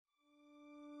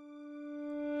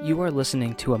You are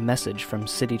listening to a message from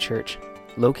City Church,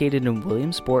 located in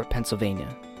Williamsport, Pennsylvania.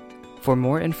 For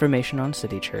more information on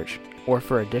City Church, or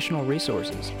for additional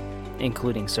resources,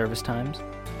 including service times,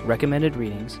 recommended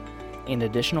readings, and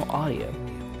additional audio,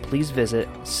 please visit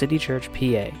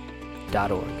citychurchpa.org.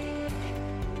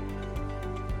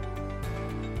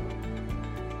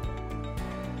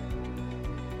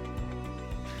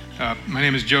 My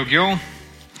name is Joe Gill.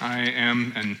 I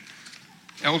am an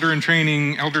elder in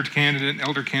training, elder candidate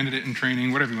in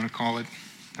training, whatever you want to call it.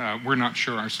 We're not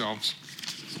sure ourselves.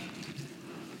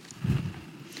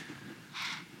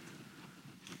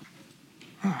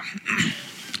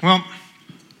 Well,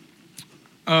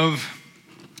 of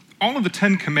all of the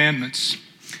 10 Commandments,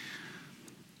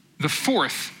 the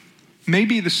fourth may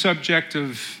be the subject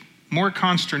of more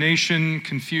consternation,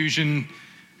 confusion,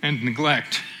 and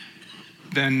neglect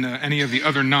than any of the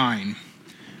other 9.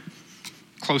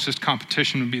 Closest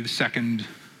competition would be the second,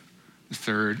 the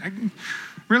third.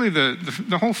 Really,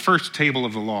 the whole first table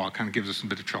of the law kind of gives us a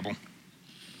bit of trouble.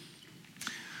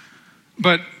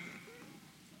 But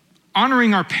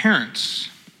honoring our parents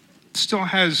still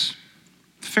has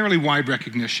fairly wide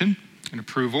recognition and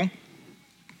approval.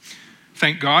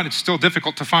 Thank God, it's still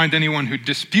difficult to find anyone who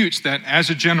disputes that,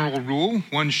 as a general rule,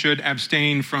 one should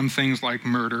abstain from things like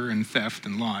murder and theft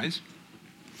and lies.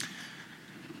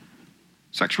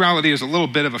 Sexuality is a little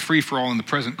bit of a free-for-all in the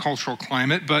present cultural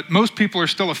climate, but most people are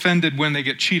still offended when they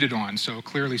get cheated on, so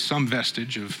clearly some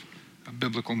vestige of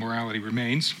biblical morality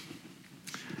remains.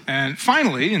 And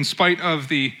finally, in spite of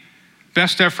the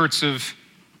best efforts of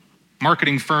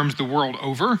marketing firms the world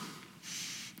over,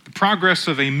 the progress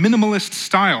of a minimalist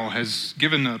style has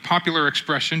given a popular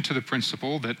expression to the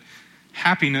principle that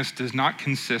happiness does not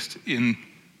consist in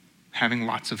having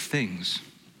lots of things.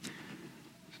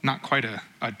 Not quite a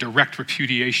direct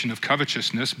repudiation of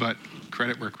covetousness, but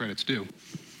credit where credit's due.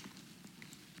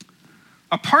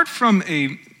 Apart from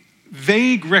a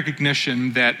vague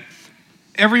recognition that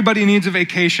everybody needs a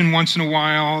vacation once in a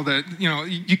while, that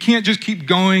you can't just keep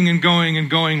going and going and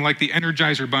going like the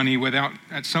Energizer Bunny without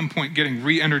at some point getting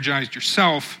re-energized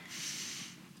yourself,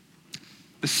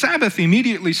 the Sabbath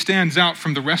immediately stands out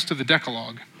from the rest of the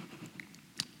Decalogue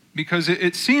because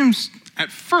it seems at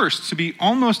first to be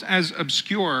almost as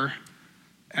obscure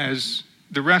as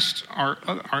the rest are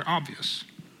obvious.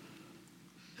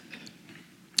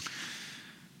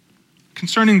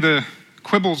 Concerning the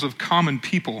quibbles of common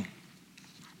people,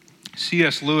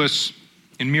 C.S. Lewis,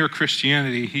 in Mere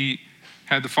Christianity, he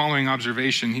had the following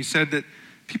observation. He said that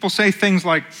people say things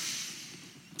like,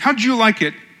 "How'd you like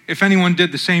it if anyone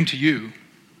did the same to you?"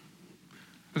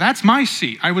 "That's my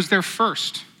seat. I was there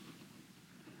first."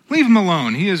 "Leave him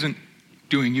alone. He isn't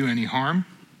doing you any harm."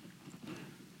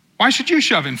 "Why should you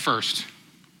shove in first?"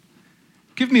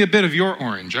 "Give me a bit of your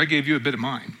orange. I gave you a bit of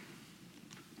mine."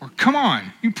 Or, "Come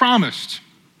on, you promised."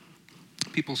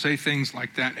 People say things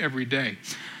like that every day.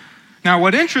 Now,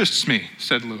 what interests me,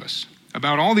 said Lewis,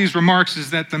 about all these remarks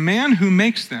is that the man who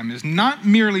makes them is not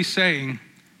merely saying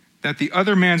that the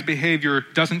other man's behavior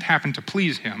doesn't happen to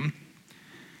please him.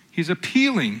 He's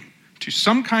appealing to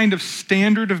some kind of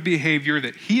standard of behavior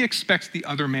that he expects the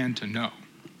other man to know.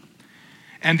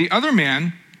 And the other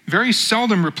man very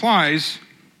seldom replies,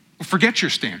 "Well, forget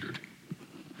your standard."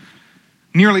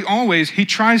 Nearly always, he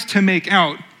tries to make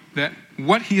out that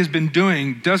what he has been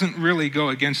doing doesn't really go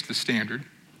against the standard,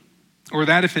 or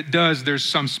that if it does, there's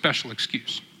some special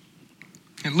excuse.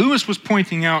 And Lewis was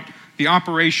pointing out the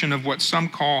operation of what some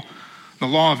call the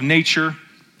law of nature,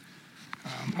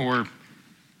 or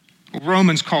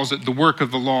Romans calls it the work of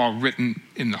the law written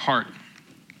in the heart.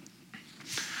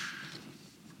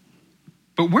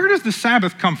 But where does the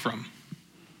Sabbath come from?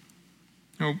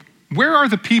 Where are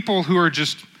the people who are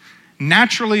just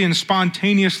naturally and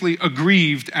spontaneously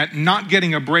aggrieved at not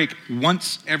getting a break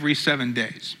once every 7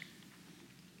 days?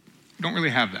 We don't really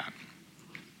have that.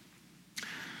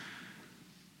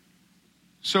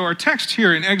 So our text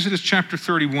here in Exodus chapter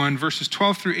 31, verses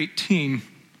 12 through 18,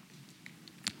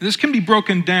 this can be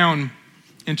broken down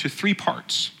into 3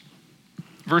 parts.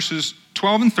 Verses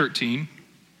 12 and 13,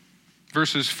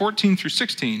 verses 14 through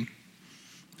 16,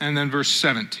 and then verse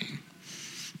 17.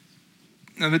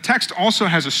 Now the text also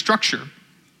has a structure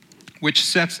which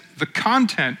sets the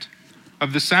content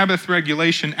of the Sabbath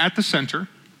regulation at the center,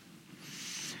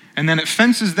 and then it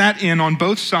fences that in on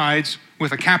both sides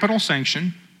with a capital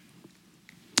sanction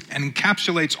and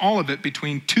encapsulates all of it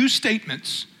between 2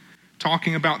 statements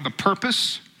talking about the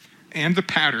purpose and the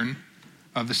pattern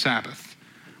of the Sabbath.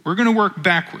 We're going to work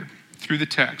backward through the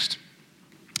text.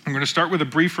 I'm going to start with a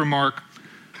brief remark,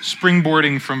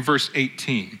 springboarding from verse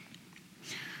 18.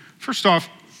 First off,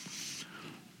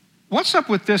 what's up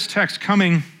with this text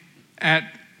coming at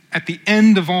the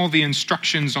end of all the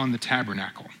instructions on the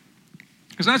tabernacle?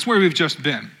 Because that's where we've just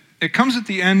been. It comes at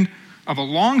the end of a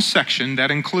long section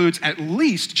that includes at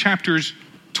least chapters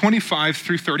 25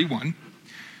 through 31.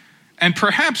 And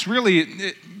perhaps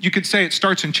really, you could say it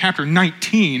starts in chapter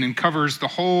 19 and covers the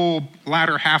whole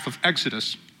latter half of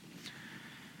Exodus.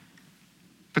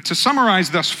 But to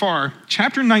summarize thus far,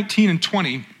 chapter 19 and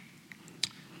 20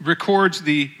 records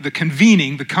the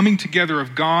convening, the coming together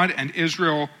of God and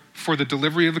Israel for the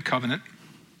delivery of the covenant.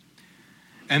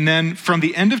 And then from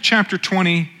the end of chapter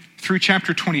 20 through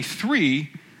chapter 23,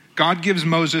 God gives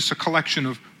Moses a collection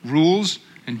of rules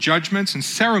and judgments and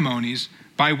ceremonies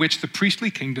by which the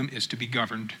priestly kingdom is to be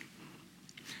governed.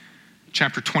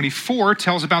 Chapter 24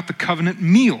 tells about the covenant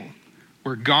meal,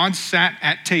 where God sat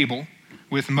at table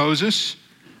with Moses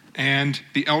and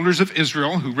the elders of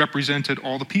Israel, who represented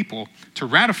all the people, to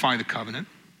ratify the covenant.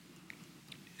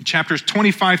 In chapters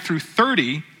 25 through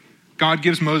 30, God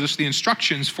gives Moses the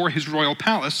instructions for his royal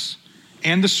palace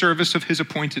and the service of his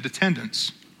appointed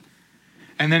attendants.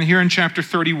 And then here in chapter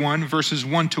 31, verses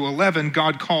 1 to 11,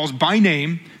 God calls by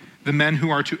name the men who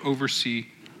are to oversee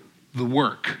the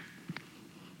work.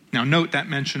 Now note that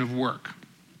mention of work,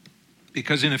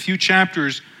 because in a few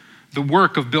chapters, the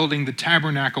work of building the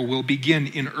tabernacle will begin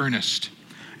in earnest.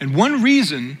 And one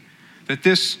reason that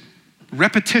this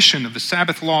repetition of the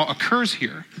Sabbath law occurs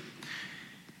here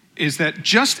is that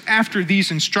just after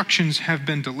these instructions have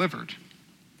been delivered,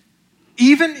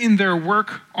 even in their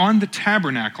work on the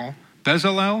tabernacle,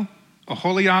 Bezalel,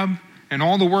 Aholiab, and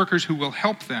all the workers who will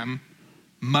help them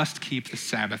must keep the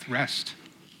Sabbath rest.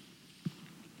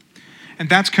 And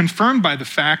that's confirmed by the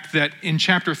fact that in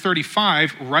chapter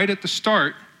 35, right at the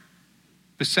start,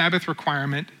 the Sabbath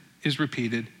requirement is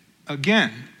repeated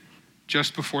again,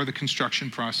 just before the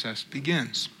construction process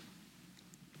begins.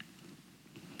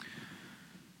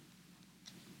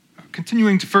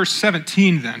 Continuing to verse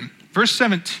 17 then. Verse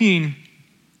 17,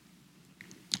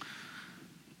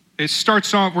 it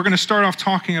starts off, we're going to start off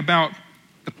talking about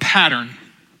the pattern,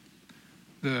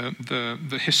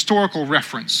 the historical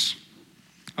reference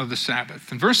of the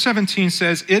Sabbath. And verse 17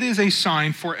 says, "It is a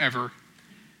sign forever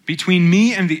between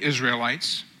me and the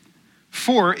Israelites,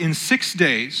 for in 6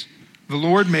 days the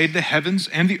Lord made the heavens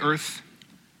and the earth,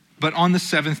 but on the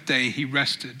seventh day he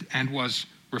rested and was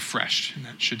refreshed." And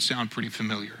that should sound pretty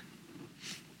familiar.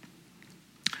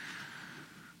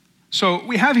 So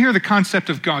we have here the concept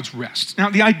of God's rest. Now,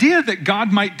 the idea that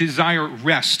God might desire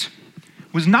rest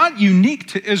was not unique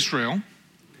to Israel.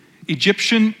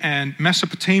 Egyptian and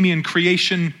Mesopotamian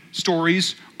creation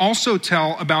stories also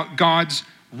tell about God's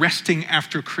resting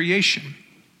after creation.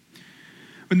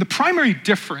 And the primary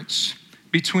difference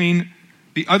between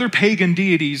the other pagan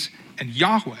deities and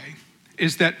Yahweh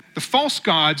is that the false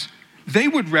gods, they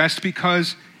would rest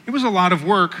because it was a lot of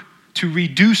work to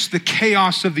reduce the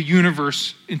chaos of the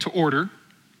universe into order,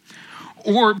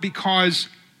 or because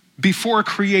before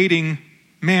creating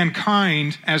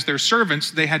mankind as their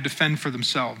servants, they had to fend for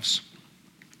themselves.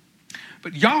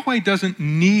 But Yahweh doesn't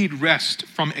need rest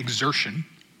from exertion,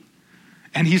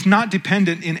 and he's not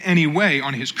dependent in any way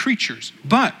on his creatures,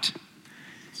 but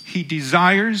he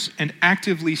desires and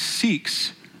actively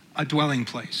seeks a dwelling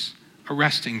place, a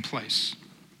resting place.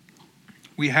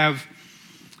 We have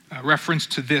a reference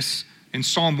to this in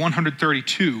Psalm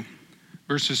 132,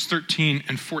 verses 13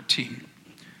 and 14,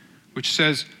 which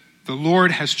says, "The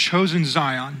Lord has chosen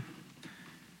Zion.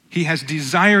 He has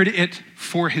desired it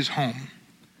for his home.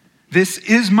 This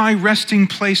is my resting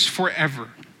place forever.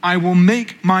 I will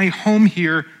make my home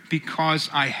here because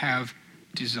I have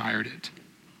desired it."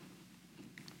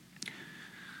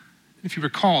 If you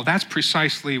recall, that's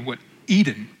precisely what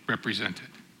Eden represented.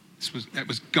 That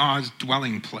was God's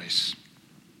dwelling place.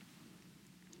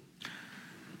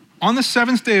 On the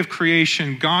seventh day of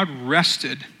creation, God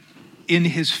rested in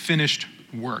his finished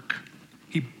work.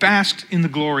 He basked in the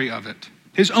glory of it.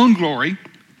 His own glory,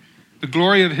 the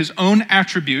glory of his own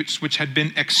attributes, which had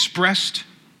been expressed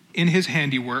in his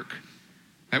handiwork,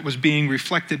 that was being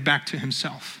reflected back to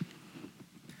himself.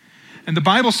 And the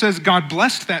Bible says God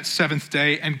blessed that seventh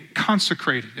day and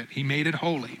consecrated it. He made it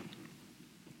holy.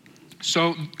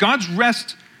 So God's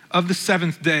rest of the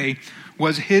seventh day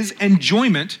was his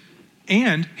enjoyment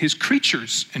and his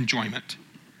creatures' enjoyment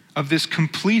of this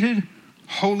completed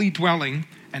holy dwelling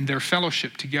and their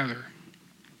fellowship together.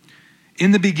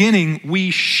 In the beginning,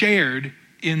 we shared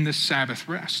in the Sabbath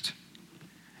rest,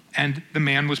 and the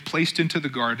man was placed into the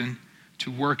garden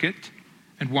to work it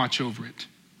and watch over it.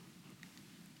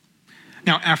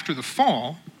 Now, after the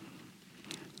fall,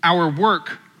 our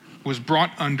work was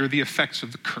brought under the effects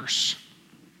of the curse.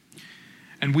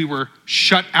 and we were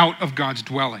shut out of God's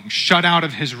dwelling, shut out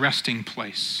of his resting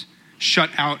place, shut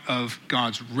out of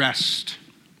God's rest.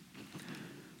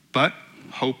 But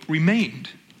hope remained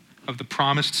of the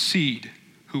promised seed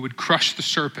who would crush the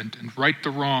serpent and right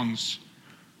the wrongs.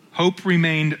 Hope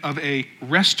remained of a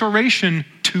restoration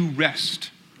to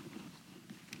rest.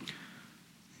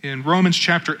 In Romans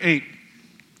chapter 8,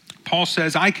 Paul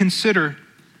says, I consider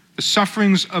the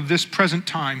sufferings of this present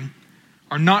time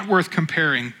are not worth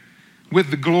comparing with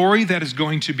the glory that is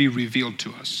going to be revealed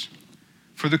to us.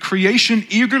 For the creation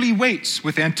eagerly waits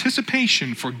with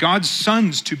anticipation for God's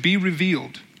sons to be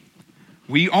revealed.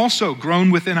 We also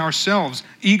groan within ourselves,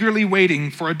 eagerly waiting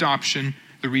for adoption,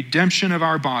 the redemption of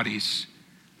our bodies.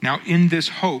 Now in this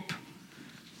hope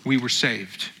we were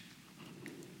saved.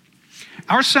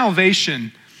 Our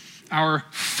salvation, our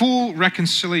full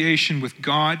reconciliation with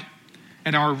God,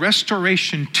 and our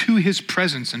restoration to his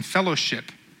presence and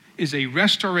fellowship is a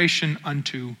restoration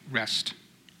unto rest.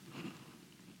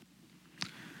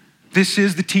 This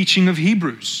is the teaching of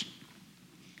Hebrews.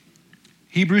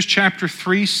 Hebrews chapter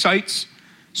 3 cites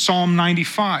Psalm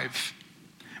 95,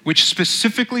 which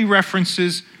specifically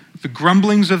references the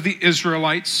grumblings of the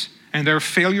Israelites and their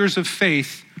failures of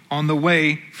faith on the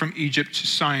way from Egypt to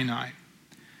Sinai.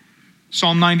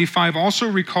 Psalm 95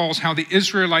 also recalls how the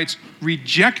Israelites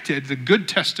rejected the good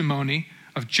testimony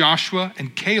of Joshua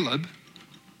and Caleb.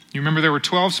 You remember there were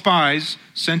 12 spies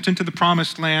sent into the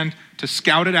promised land to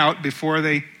scout it out before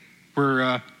they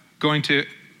were going to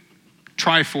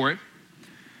try for it.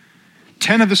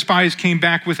 10 of the spies came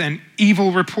back with an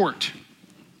evil report.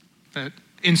 That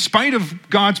in spite of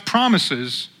God's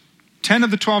promises, 10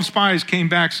 of the 12 spies came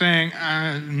back saying,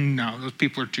 no, those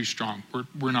people are too strong.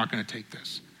 We're not going to take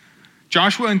this.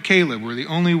 Joshua and Caleb were the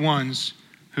only ones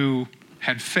who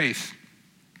had faith.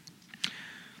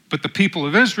 But the people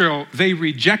of Israel, they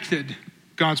rejected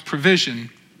God's provision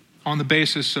on the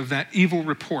basis of that evil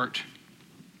report.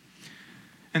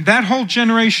 And that whole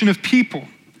generation of people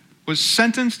was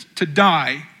sentenced to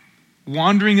die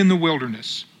wandering in the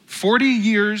wilderness. 40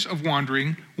 years of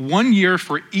wandering, 1 year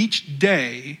for each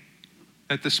day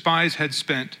that the spies had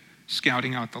spent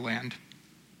scouting out the land.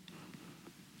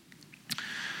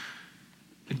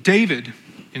 David,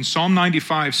 in Psalm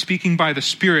 95, speaking by the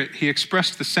Spirit, he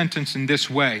expressed the sentence in this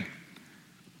way: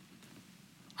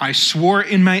 I swore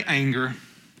in my anger,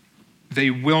 they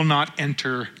will not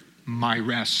enter my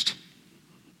rest.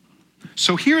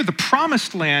 So here the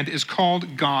promised land is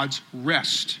called God's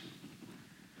rest.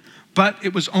 But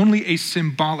it was only a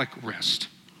symbolic rest,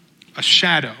 a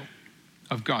shadow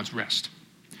of God's rest.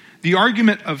 The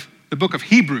argument of the book of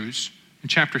Hebrews in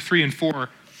chapter 3 and 4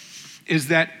 is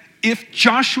that if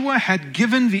Joshua had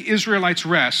given the Israelites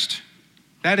rest,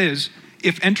 that is,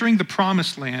 if entering the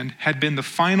promised land had been the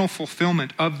final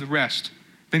fulfillment of the rest,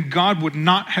 then God would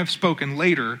not have spoken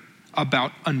later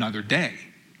about another day.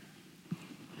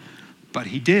 But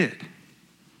he did,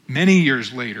 many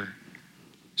years later,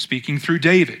 speaking through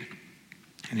David.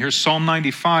 And here's Psalm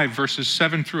 95, verses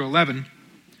 7 through 11.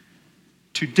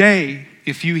 Today,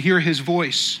 if you hear his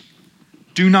voice,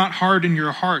 do not harden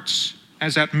your hearts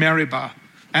as at Meribah,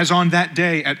 as on that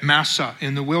day at Massah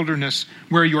in the wilderness,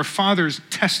 where your fathers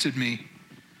tested me.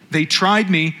 They tried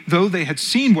me, though they had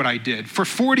seen what I did. For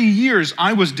 40 years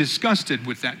I was disgusted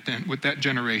with that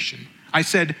generation. I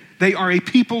said, they are a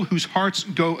people whose hearts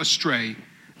go astray.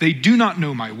 They do not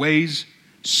know my ways.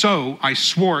 So I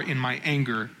swore in my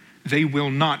anger, they will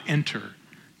not enter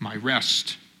my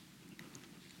rest.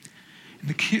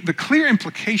 The clear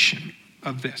implication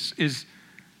of this is,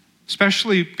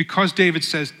 especially because David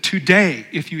says, today,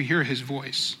 if you hear his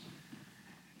voice,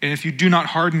 and if you do not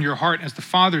harden your heart as the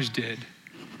fathers did,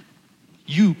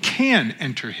 you can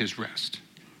enter his rest.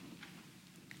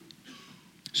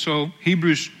 So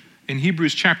in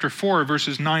Hebrews chapter 4,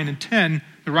 verses 9 and 10,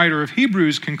 the writer of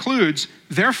Hebrews concludes,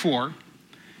 therefore,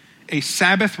 a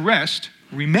Sabbath rest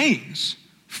remains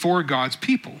for God's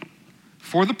people.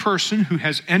 For the person who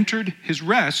has entered his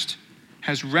rest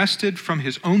has rested from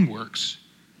his own works,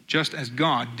 just as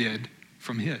God did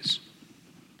from his.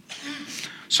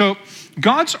 So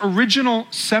God's original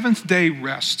seventh-day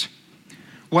rest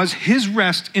was his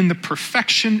rest in the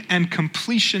perfection and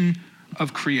completion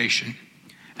of creation.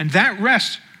 And that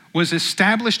rest was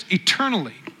established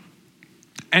eternally,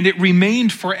 and it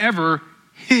remained forever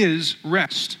his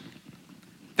rest.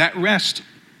 That rest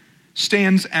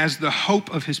stands as the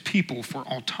hope of his people for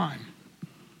all time.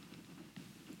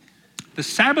 The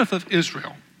Sabbath of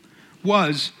Israel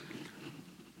was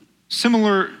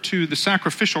similar to the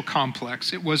sacrificial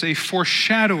complex. It was a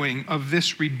foreshadowing of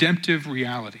this redemptive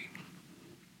reality.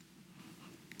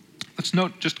 Let's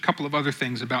note just a couple of other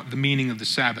things about the meaning of the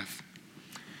Sabbath.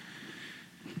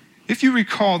 If you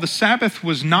recall, the Sabbath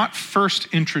was not first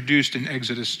introduced in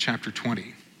Exodus chapter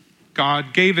 20.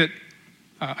 God gave it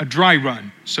a dry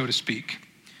run, so to speak,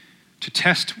 to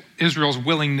test Israel's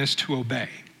willingness to obey.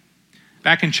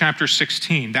 Back in chapter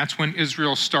 16, that's when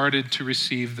Israel started to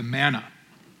receive the manna.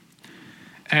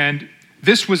 And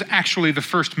this was actually the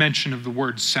first mention of the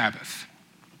word Sabbath.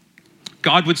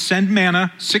 God would send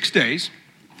manna 6 days,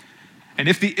 and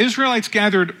if the Israelites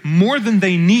gathered more than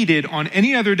they needed on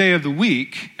any other day of the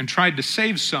week and tried to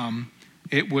save some,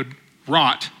 it would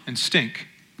rot and stink.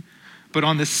 But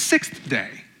on the 6th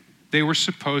day, they were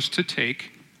supposed to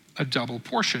take a double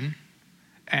portion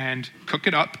and cook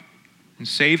it up and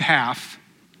save half,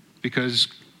 because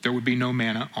there would be no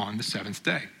manna on the 7th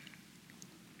day.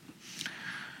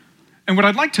 And what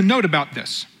I'd like to note about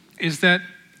this is that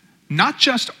not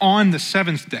just on the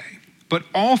 7th day, but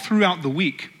all throughout the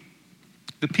week,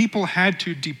 the people had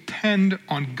to depend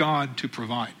on God to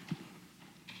provide.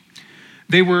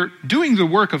 They were doing the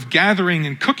work of gathering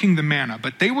and cooking the manna,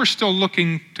 but they were still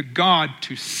looking to God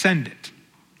to send it.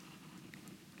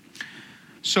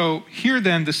 So here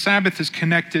then, the Sabbath is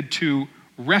connected to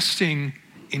resting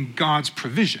in God's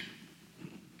provision.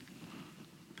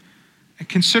 And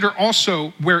consider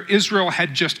also where Israel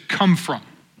had just come from.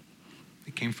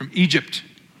 They came from Egypt.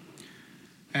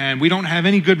 And we don't have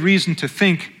any good reason to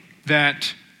think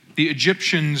that the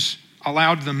Egyptians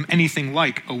allowed them anything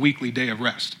like a weekly day of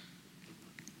rest.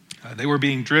 They were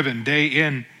being driven day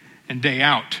in and day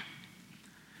out.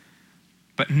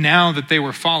 But now that they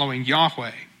were following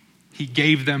Yahweh, he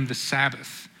gave them the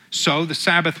Sabbath. So the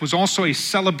Sabbath was also a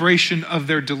celebration of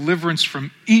their deliverance from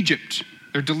Egypt,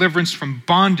 their deliverance from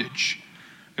bondage.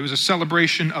 It was a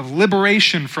celebration of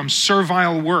liberation from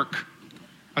servile work,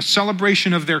 a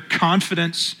celebration of their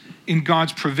confidence in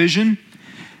God's provision,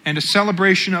 and a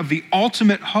celebration of the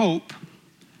ultimate hope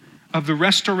of the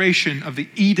restoration of the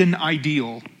Eden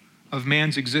ideal of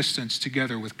man's existence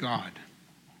together with God.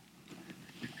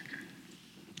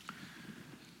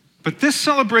 But this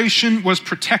celebration was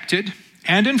protected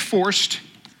and enforced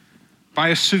by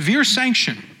a severe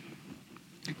sanction.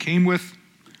 It came with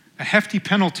a hefty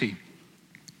penalty.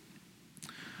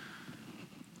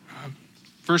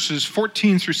 Verses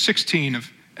 14 through 16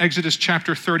 of Exodus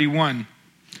chapter 31,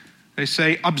 they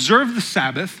say, "Observe the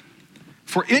Sabbath,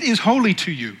 for it is holy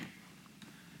to you."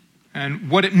 And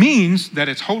what it means that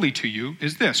it's holy to you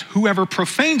is this: whoever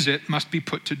profanes it must be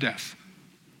put to death.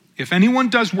 If anyone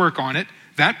does work on it,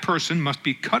 that person must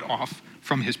be cut off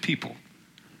from his people.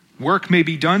 Work may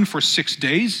be done for 6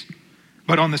 days,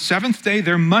 but on the 7th day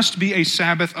there must be a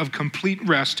Sabbath of complete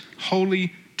rest,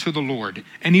 holy to the Lord.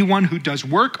 Anyone who does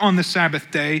work on the Sabbath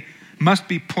day must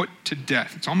be put to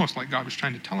death. It's almost like God was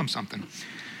trying to tell him something.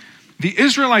 The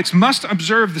Israelites must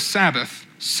observe the Sabbath,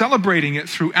 celebrating it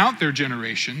throughout their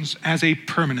generations as a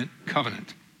permanent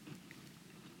covenant.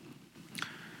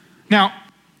 Now,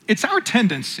 it's our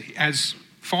tendency as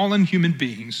fallen human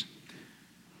beings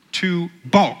to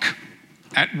balk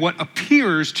at what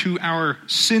appears to our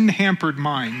sin-hampered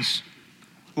minds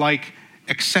like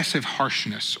excessive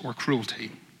harshness or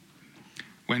cruelty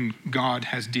when God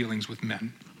has dealings with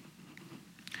men.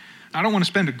 I don't want to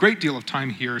spend a great deal of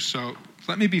time here, so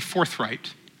let me be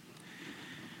forthright.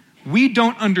 We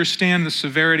don't understand the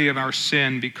severity of our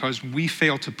sin because we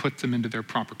fail to put them into their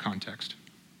proper context.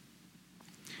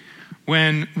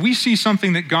 When we see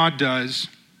something that God does,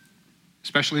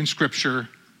 especially in Scripture,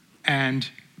 and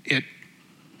it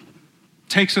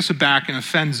takes us aback and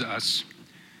offends us,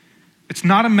 it's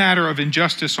not a matter of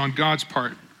injustice on God's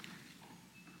part,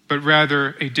 but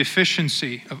rather a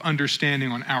deficiency of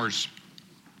understanding on ours.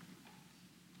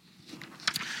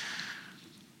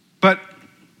 But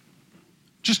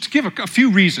just to give a few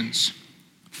reasons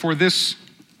for this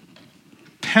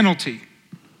penalty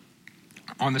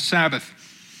on the Sabbath.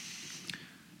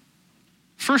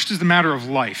 First is the matter of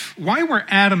life. Why were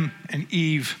Adam and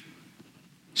Eve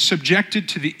subjected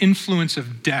to the influence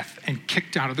of death and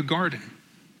kicked out of the garden?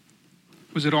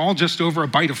 Was it all just over a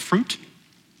bite of fruit?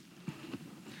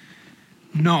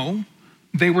 No,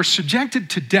 they were subjected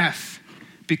to death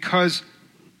because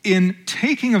in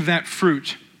taking of that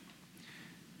fruit,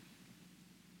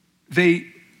 they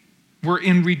were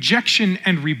in rejection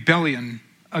and rebellion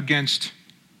against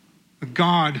the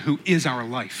God who is our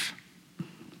life.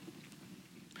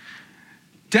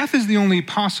 Death is the only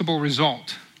possible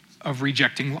result of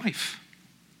rejecting life.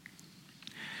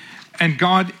 And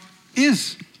God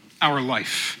is our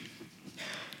life.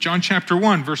 John chapter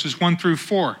 1, verses 1 through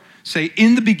 4 say,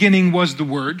 "In the beginning was the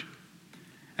Word,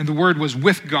 and the Word was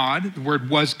with God. The Word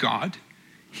was God.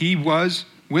 He was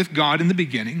with God in the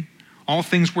beginning. All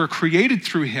things were created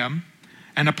through him,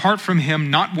 And apart from him,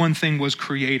 not one thing was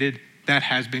created that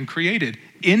has been created.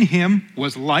 In him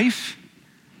was life,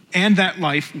 and that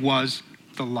life was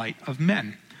the light of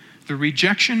men. The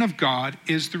rejection of God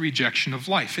is the rejection of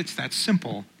life. It's that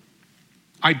simple.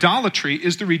 Idolatry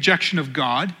is the rejection of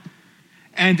God,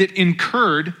 and it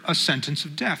incurred a sentence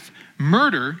of death.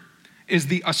 Murder is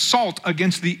the assault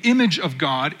against the image of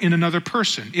God in another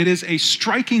person. It is a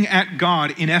striking at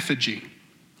God in effigy,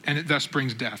 and it thus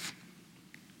brings death.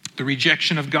 The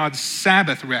rejection of God's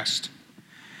Sabbath rest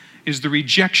is the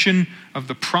rejection of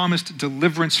the promised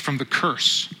deliverance from the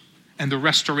curse and the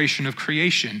restoration of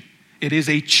creation. It is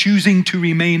a choosing to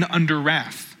remain under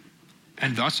wrath,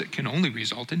 and thus it can only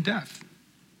result in death.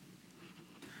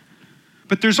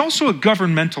 But there's also a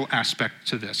governmental aspect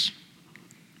to this.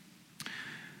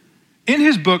 In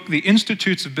his book, The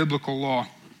Institutes of Biblical Law,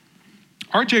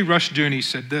 R.J. Rushdoony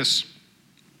said this: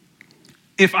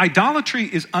 if idolatry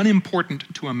is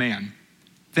unimportant to a man,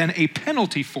 then a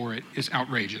penalty for it is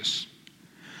outrageous.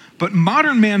 But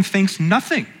modern man thinks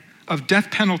nothing of death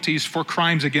penalties for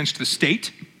crimes against the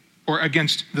state, or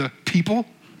against the people,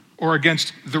 or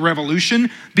against the revolution,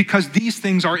 because these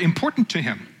things are important to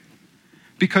him.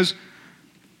 Because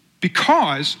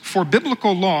for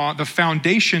biblical law, the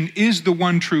foundation is the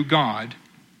one true God,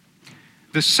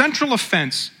 the central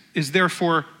offense is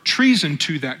therefore treason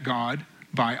to that God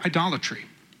by idolatry.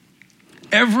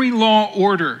 Every law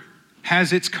order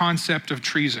has its concept of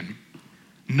treason.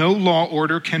 No law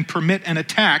order can permit an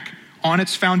attack on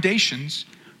its foundations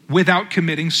without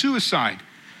committing suicide.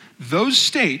 Those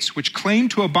states which claim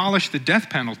to abolish the death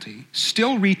penalty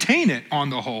still retain it on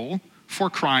the whole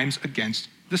for crimes against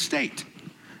the state.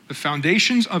 The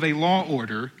foundations of a law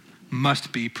order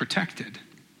must be protected.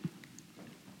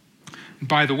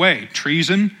 By the way,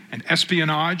 treason and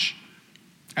espionage,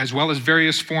 as well as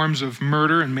various forms of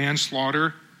murder and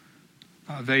manslaughter,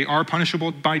 they are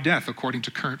punishable by death according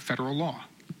to current federal law.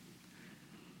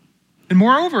 And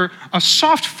moreover, a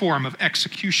soft form of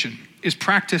execution is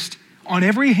practiced on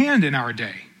every hand in our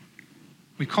day.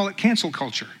 We call it cancel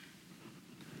culture.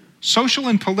 Social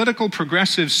and political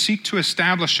progressives seek to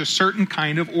establish a certain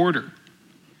kind of order,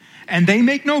 and they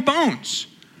make no bones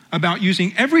about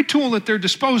using every tool at their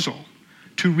disposal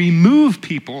to remove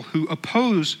people who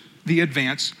oppose the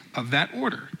advance of that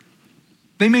order.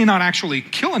 They may not actually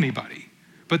kill anybody,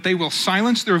 but they will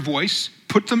silence their voice,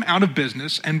 put them out of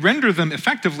business, and render them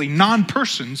effectively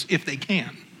non-persons if they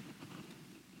can.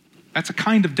 That's a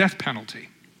kind of death penalty.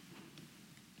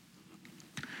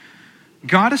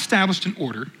 God established an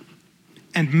order,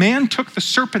 and man took the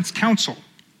serpent's counsel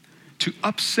to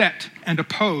upset and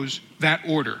oppose that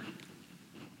order.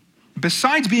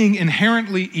 Besides being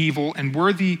inherently evil and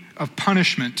worthy of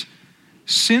punishment,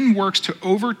 sin works to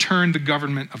overturn the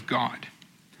government of God.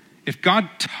 If God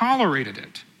tolerated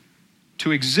it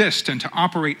to exist and to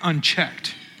operate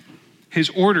unchecked, his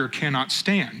order cannot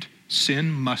stand.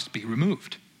 Sin must be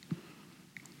removed.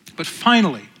 But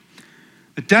finally,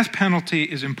 the death penalty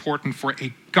is important for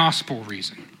a gospel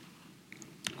reason.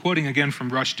 Quoting again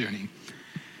from Rushdoony,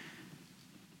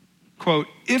 quote,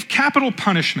 if capital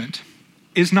punishment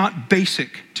is not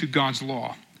basic to God's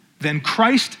law, then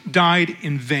Christ died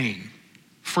in vain.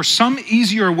 For some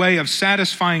easier way of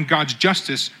satisfying God's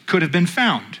justice could have been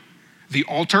found. The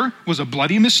altar was a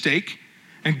bloody mistake,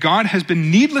 and God has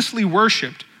been needlessly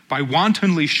worshipped by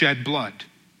wantonly shed blood.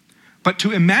 But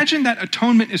to imagine that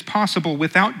atonement is possible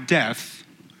without death,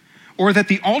 or that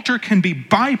the altar can be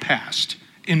bypassed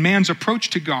in man's approach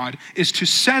to God, is to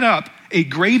set up a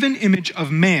graven image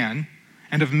of man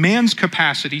and of man's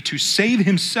capacity to save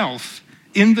himself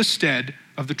in the stead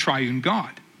of the triune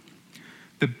God.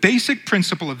 The basic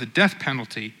principle of the death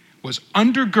penalty was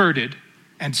undergirded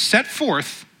and set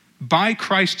forth by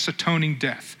Christ's atoning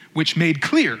death, which made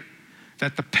clear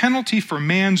that the penalty for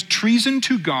man's treason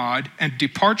to God and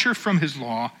departure from his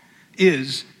law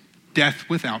is death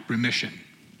without remission.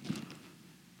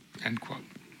 End quote.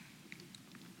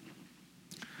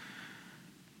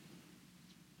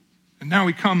 And now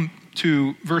we come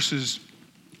to verses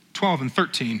 12 and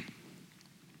 13,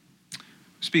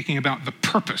 speaking about the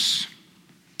purpose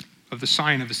of the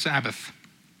sign of the Sabbath.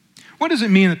 What does it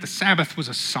mean that the Sabbath was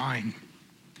a sign?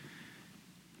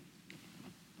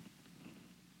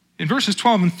 In verses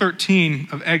 12 and 13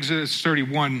 of Exodus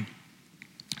 31,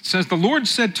 it says, the Lord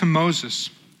said to Moses,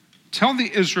 tell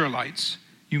the Israelites,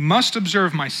 you must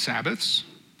observe my Sabbaths,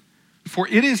 for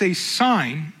it is a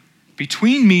sign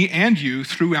between me and you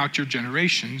throughout your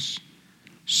generations,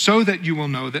 so that you will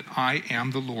know that I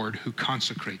am the Lord who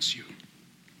consecrates you.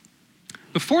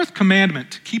 The fourth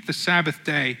commandment, to keep the Sabbath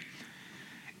day,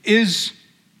 is,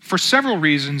 for several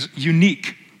reasons,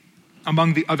 unique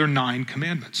among the other 9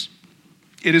 commandments.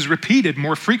 It is repeated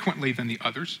more frequently than the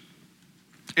others.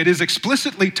 It is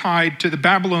explicitly tied to the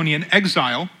Babylonian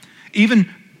exile,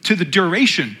 even to the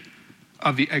duration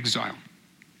of the exile.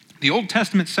 The Old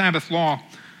Testament Sabbath law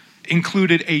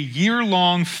included a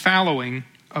year-long fallowing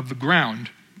of the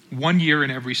ground, 1 year in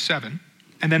every 7,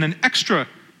 and then an extra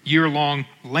year-long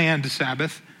land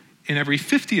Sabbath in every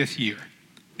 50th year,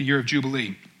 the year of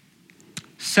Jubilee.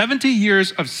 70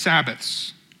 years of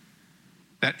Sabbaths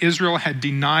that Israel had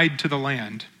denied to the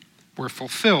land were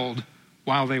fulfilled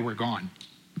while they were gone.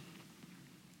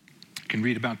 You can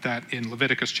read about that in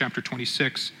Leviticus chapter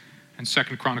 26 and 2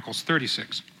 Chronicles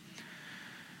 36.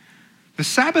 The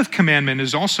Sabbath commandment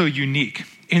is also unique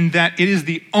in that it is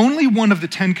the only one of the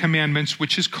 10 commandments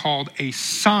which is called a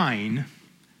sign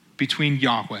between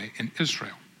Yahweh and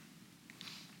Israel.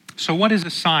 So what is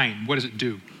a sign? What does it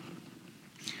do?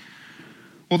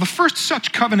 Well, the first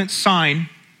such covenant sign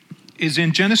is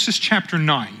in Genesis chapter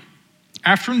 9.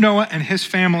 After Noah and his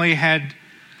family had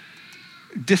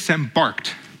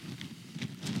disembarked.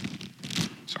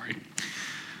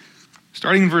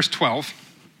 Starting in verse 12.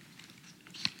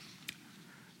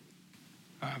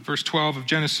 Verse 12 of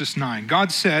Genesis 9.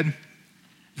 God said,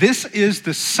 "This is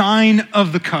the sign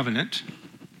of the covenant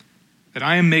that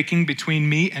I am making between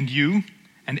me and you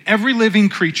and every living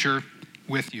creature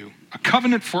with you, a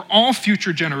covenant for all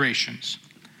future generations.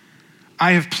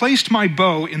 I have placed my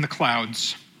bow in the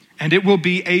clouds, and it will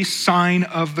be a sign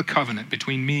of the covenant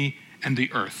between me and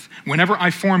the earth. Whenever I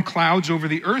form clouds over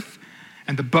the earth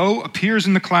and the bow appears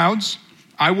in the clouds,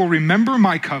 I will remember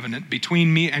my covenant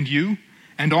between me and you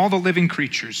and all the living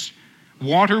creatures.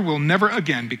 Water will never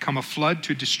again become a flood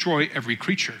to destroy every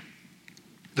creature.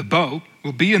 The bow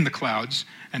will be in the clouds,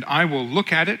 and I will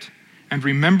look at it and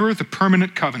remember the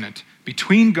permanent covenant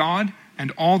between God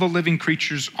and all the living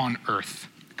creatures on earth."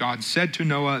 God said to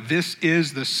Noah, "This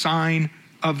is the sign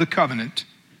of the covenant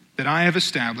that I have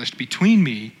established between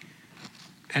me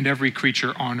and every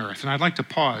creature on earth." And I'd like to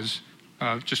pause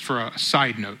just for a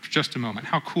side note, for just a moment.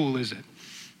 How cool is it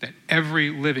that every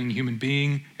living human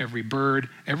being, every bird,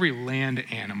 every land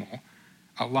animal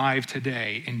alive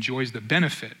today enjoys the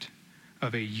benefit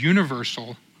of a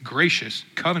universal, gracious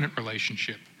covenant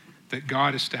relationship that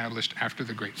God established after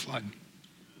the Great Flood.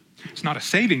 It's not a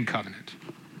saving covenant,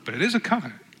 but it is a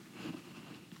covenant.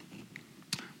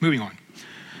 Moving on.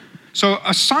 So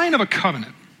a sign of a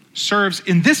covenant serves,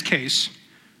 in this case,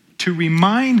 to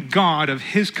remind God of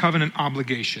his covenant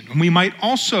obligation. And we might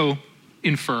also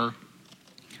infer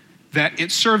that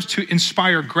it serves to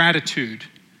inspire gratitude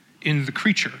in the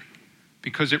creature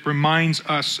because it reminds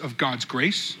us of God's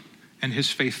grace and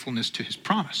his faithfulness to his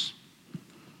promise.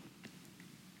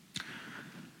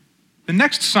 The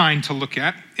next sign to look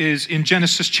at is in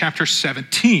Genesis chapter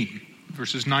 17,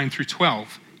 verses 9 through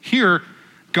 12. Here,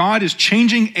 God is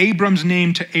changing Abram's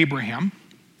name to Abraham,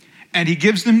 and he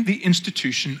gives them the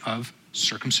institution of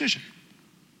circumcision.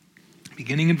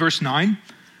 Beginning in verse 9,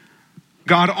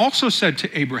 God also said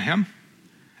to Abraham,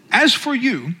 "As for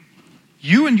you,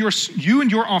 you and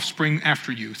your offspring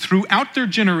after you, throughout their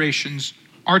generations,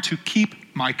 are to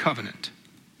keep my covenant.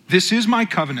 This is my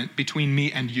covenant between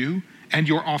me and you and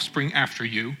your offspring after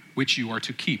you, which you are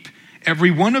to keep.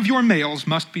 Every one of your males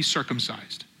must be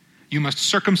circumcised. You must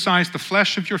circumcise the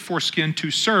flesh of your foreskin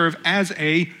to serve as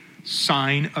a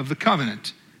sign of the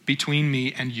covenant between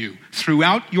me and you.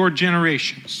 Throughout your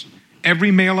generations,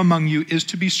 every male among you is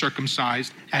to be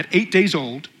circumcised at 8 days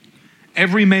old,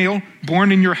 every male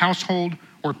born in your household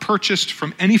or purchased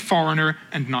from any foreigner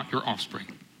and not your offspring."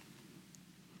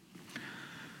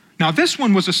 Now this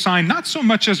one was a sign not so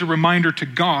much as a reminder to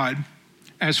God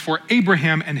as for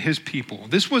Abraham and his people.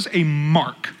 This was a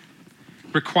mark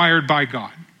required by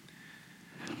God.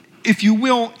 If you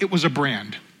will, it was a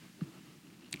brand.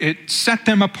 It set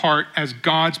them apart as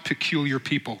God's peculiar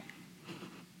people.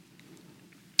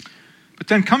 But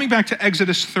then coming back to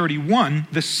Exodus 31,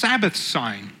 the Sabbath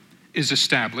sign is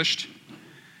established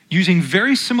using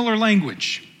very similar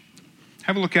language.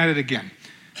 Have a look at it again.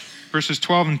 Verses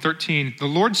 12 and 13, "The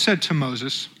Lord said to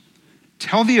Moses,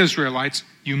 'Tell the Israelites,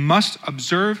 you must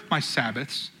observe my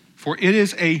Sabbaths, for it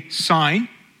is a sign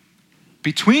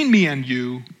between me and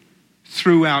you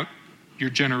throughout your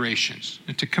generations.'"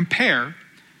 And to compare,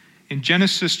 in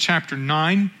Genesis chapter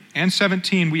 9 and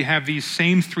 17, we have these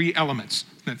same three elements.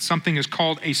 That something is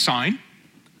called a sign.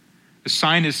 The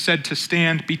sign is said to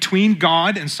stand between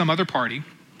God and some other party.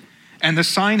 And the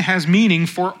sign has meaning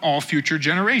for all future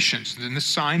generations. And this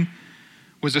sign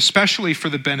was especially for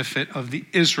the benefit of the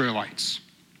Israelites.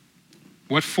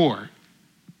 What for?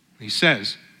 He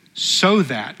says, "So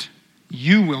that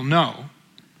you will know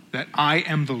that I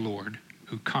am the Lord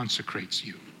who consecrates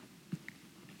you.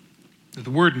 The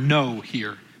word know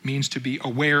here means to be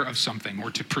aware of something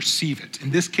or to perceive it.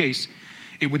 In this case,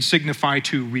 it would signify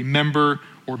to remember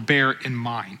or bear in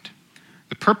mind.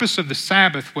 The purpose of the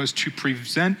Sabbath was to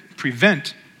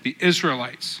prevent the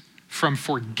Israelites from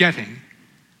forgetting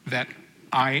that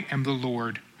I am the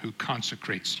Lord who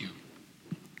consecrates you.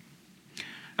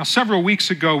 Now, several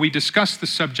weeks ago, we discussed the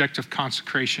subject of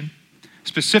consecration,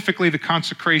 specifically the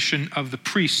consecration of the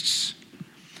priests.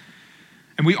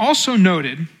 And we also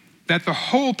noted that the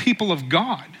whole people of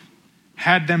God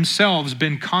had themselves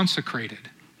been consecrated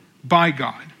by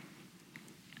God.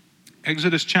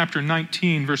 Exodus chapter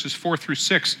 19, verses 4 through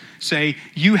 6 say,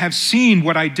 "You have seen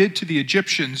what I did to the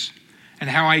Egyptians and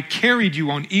how I carried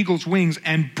you on eagle's wings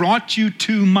and brought you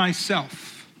to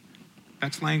myself."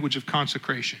 That's language of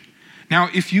consecration. "Now,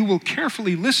 if you will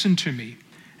carefully listen to me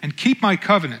and keep my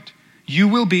covenant, you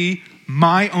will be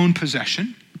my own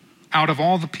possession out of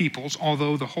all the peoples,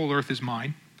 although the whole earth is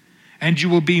mine, and you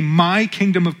will be my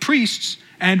kingdom of priests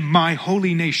and my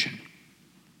holy nation."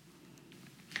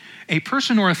 A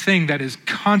person or a thing that is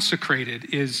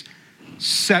consecrated is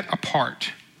set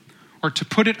apart. Or to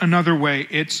put it another way,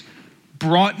 it's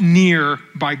brought near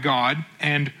by God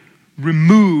and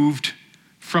removed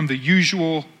from the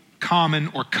usual, common,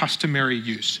 or customary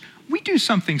use. We do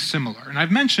something similar, and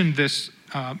I've mentioned this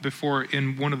before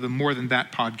in one of the More Than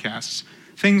That podcasts.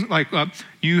 Things like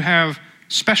you have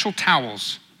special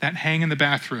towels that hang in the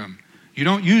bathroom. You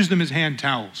don't use them as hand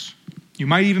towels. You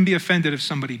might even be offended if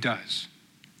somebody does.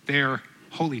 They're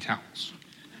holy towels.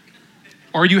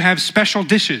 Or you have special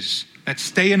dishes that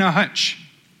stay in a hutch.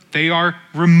 They are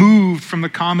removed from the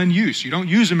common use. You don't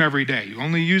use them every day. You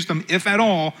only use them, if at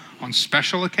all, on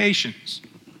special occasions.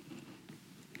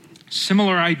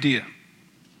 Similar idea.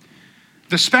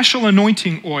 The special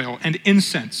anointing oil and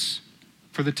incense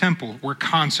for the temple were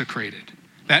consecrated.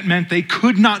 That meant they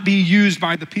could not be used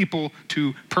by the people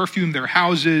to perfume their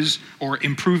houses or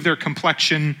improve their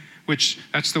complexion, which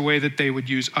that's the way that they would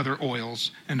use other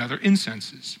oils and other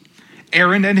incenses.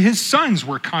 Aaron and his sons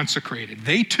were consecrated.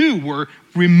 They too were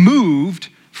removed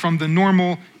from the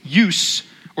normal use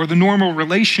or the normal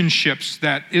relationships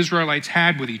that Israelites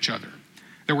had with each other.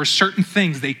 There were certain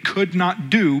things they could not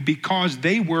do because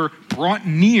they were brought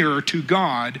near to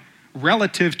God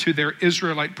relative to their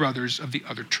Israelite brothers of the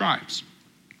other tribes.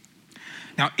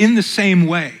 Now, in the same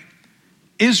way,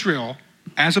 Israel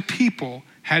as a people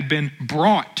had been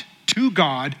brought to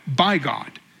God by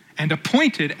God and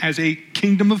appointed as a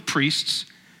kingdom of priests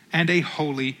and a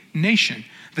holy nation.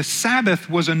 The Sabbath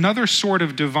was another sort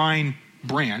of divine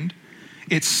brand.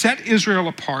 It set Israel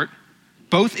apart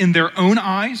both in their own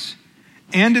eyes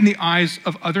and in the eyes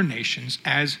of other nations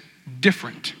as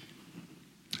different,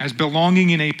 as belonging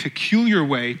in a peculiar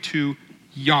way to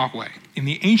Yahweh. In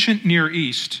the ancient Near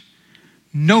East,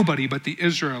 nobody but the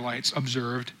Israelites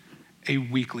observed a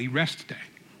weekly rest day.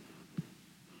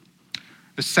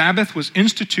 The Sabbath was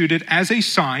instituted as a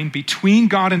sign between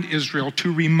God and Israel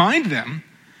to remind them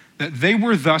that they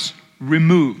were thus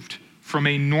removed from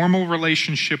a normal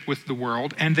relationship with the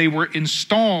world, and they were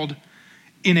installed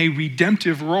in a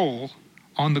redemptive role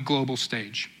on the global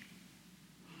stage.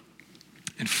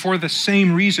 And for the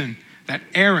same reason that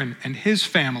Aaron and his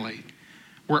family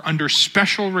were under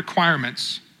special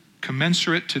requirements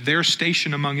commensurate to their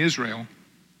station among Israel,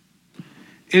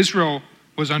 Israel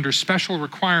was under special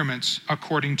requirements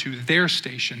according to their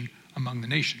station among the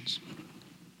nations.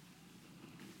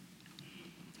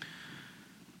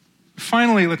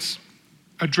 Finally, let's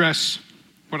address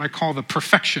what I call the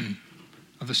perfection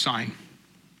of the sign.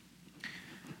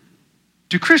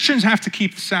 Do Christians have to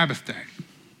keep the Sabbath day?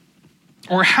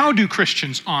 Or how do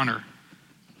Christians honor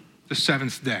the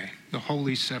seventh day, the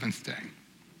holy seventh day?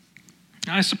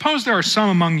 Now, I suppose there are some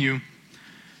among you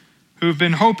who have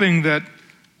been hoping that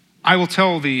I will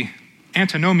tell the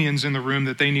antinomians in the room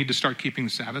that they need to start keeping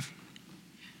the Sabbath.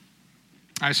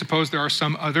 I suppose there are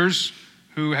some others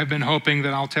who have been hoping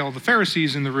that I'll tell the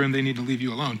Pharisees in the room they need to leave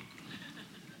you alone.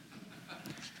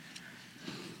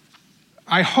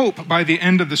 I hope by the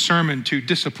end of the sermon to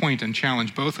disappoint and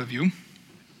challenge both of you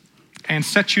and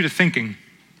set you to thinking.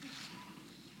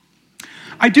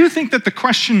 I do think that the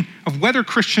question of whether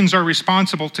Christians are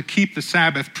responsible to keep the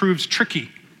Sabbath proves tricky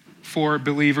for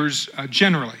believers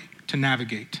generally to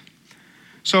navigate.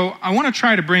 So I want to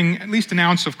try to bring at least an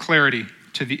ounce of clarity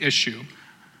to the issue.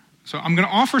 So I'm going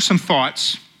to offer some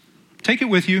thoughts. Take it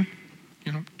with you,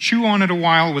 chew on it a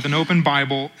while with an open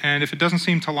Bible, and if it doesn't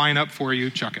seem to line up for you,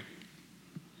 chuck it.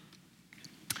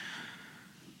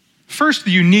 First,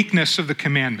 the uniqueness of the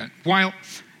commandment. While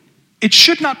it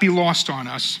should not be lost on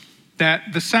us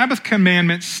that the Sabbath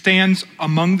commandment stands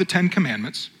among the 10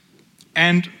 commandments,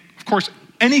 and of course,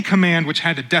 any command which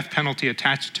had a death penalty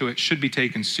attached to it should be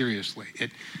taken seriously.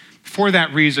 For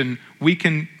that reason, we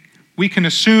can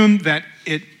assume that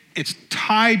it's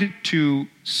tied to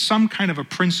some kind of a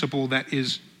principle that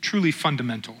is truly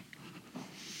fundamental.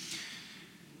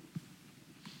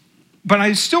 But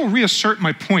I still reassert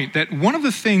my point that one of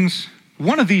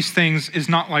these things is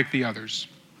not like the others.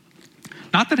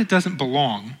 Not that it doesn't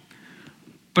belong,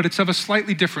 but it's of a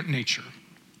slightly different nature.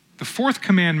 The fourth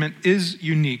commandment is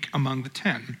unique among the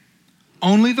 10.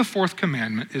 Only the fourth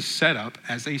commandment is set up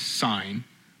as a sign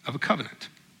of a covenant.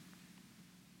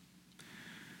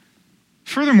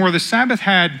 Furthermore, the Sabbath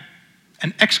had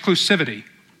an exclusivity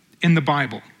in the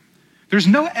Bible. There's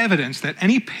no evidence that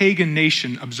any pagan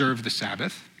nation observed the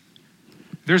Sabbath.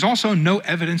 There's also no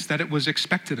evidence that it was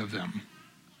expected of them.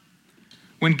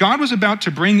 When God was about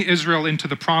to bring Israel into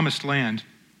the promised land,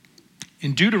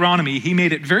 in Deuteronomy, he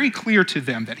made it very clear to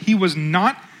them that he was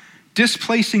not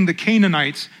displacing the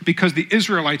Canaanites because the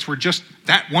Israelites were just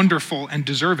that wonderful and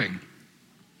deserving.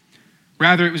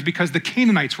 Rather, it was because the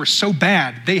Canaanites were so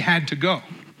bad, they had to go.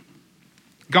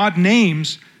 God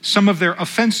names some of their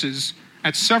offenses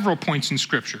at several points in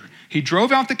Scripture. He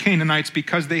drove out the Canaanites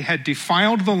because they had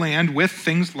defiled the land with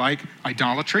things like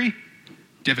idolatry,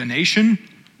 divination,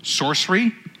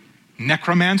 sorcery,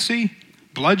 necromancy,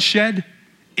 bloodshed,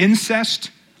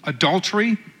 incest,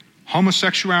 adultery,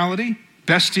 homosexuality,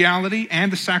 bestiality,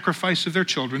 and the sacrifice of their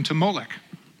children to Molech.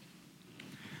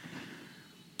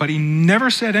 But he never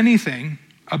said anything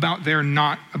about their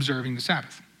not observing the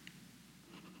Sabbath.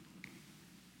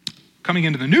 Coming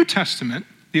into the New Testament,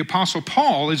 the Apostle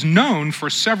Paul is known for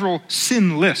several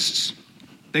sin lists.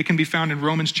 They can be found in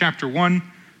Romans chapter 1,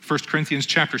 1 Corinthians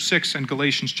chapter 6, and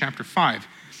Galatians chapter 5.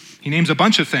 He names a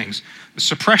bunch of things: the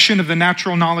suppression of the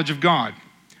natural knowledge of God,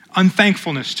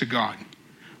 unthankfulness to God,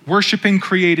 worshiping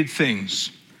created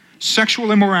things,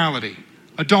 sexual immorality,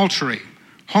 adultery,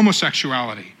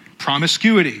 homosexuality,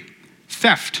 promiscuity,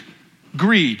 theft,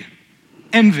 greed,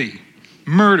 envy,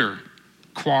 murder,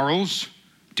 quarrels,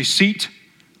 deceit,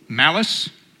 malice,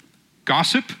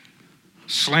 gossip,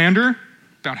 slander,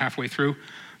 about halfway through,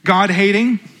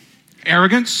 God-hating,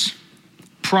 arrogance,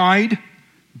 pride,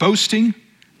 boasting,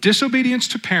 disobedience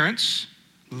to parents,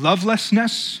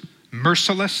 lovelessness,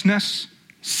 mercilessness,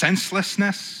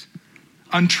 senselessness,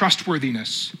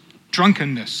 untrustworthiness,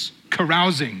 drunkenness,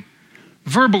 carousing,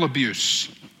 verbal abuse,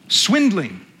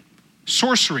 swindling,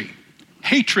 sorcery,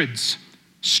 hatreds,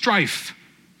 strife,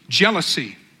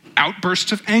 jealousy,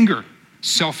 outbursts of anger,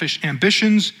 selfish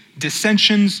ambitions,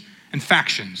 dissensions, and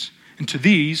factions. And to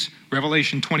these,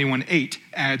 Revelation 21:8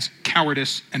 adds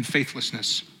cowardice and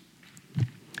faithlessness.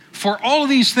 For all of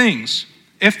these things,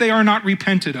 if they are not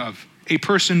repented of, a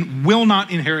person will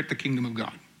not inherit the kingdom of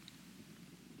God.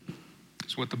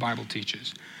 That's what the Bible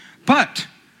teaches. But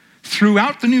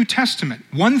throughout the New Testament,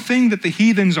 one thing that the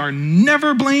heathens are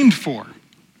never blamed for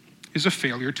is a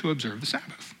failure to observe the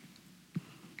Sabbath.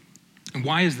 And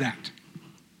why is that?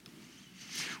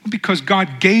 Well, because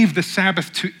God gave the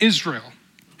Sabbath to Israel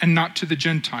and not to the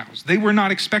Gentiles. They were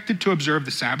not expected to observe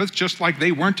the Sabbath, just like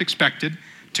they weren't expected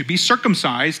to be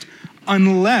circumcised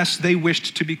unless they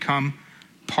wished to become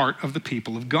part of the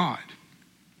people of God.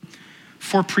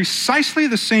 For precisely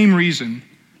the same reason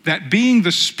that being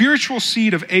the spiritual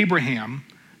seed of Abraham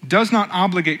does not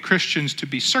obligate Christians to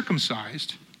be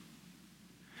circumcised,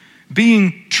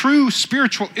 being true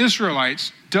spiritual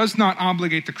Israelites does not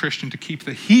obligate the Christian to keep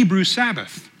the Hebrew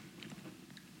Sabbath.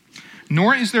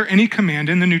 Nor is there any command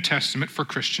in the New Testament for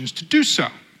Christians to do so.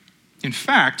 In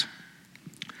fact,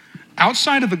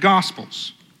 outside of the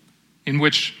Gospels, in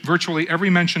which virtually every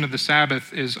mention of the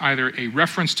Sabbath is either a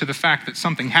reference to the fact that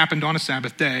something happened on a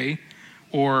Sabbath day,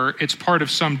 or it's part of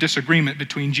some disagreement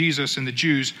between Jesus and the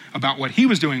Jews about what he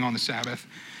was doing on the Sabbath,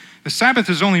 the Sabbath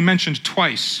is only mentioned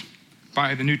twice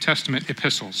by the New Testament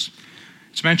epistles.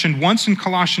 It's mentioned once in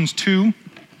Colossians 2,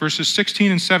 verses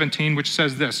 16 and 17, which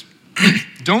says this: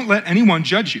 "Don't let anyone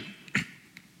judge you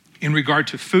in regard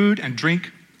to food and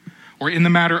drink, or in the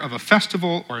matter of a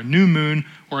festival or a new moon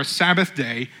or a Sabbath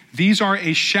day. These are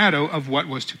a shadow of what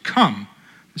was to come.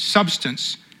 The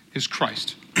substance is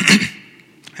Christ."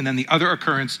 And then the other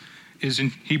occurrence is in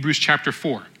Hebrews chapter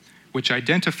 4, which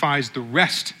identifies the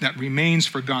rest that remains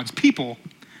for God's people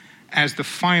as the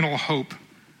final hope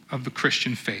of the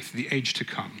Christian faith, the age to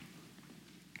come.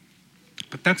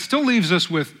 But that still leaves us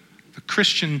with the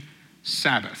Christian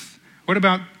Sabbath. What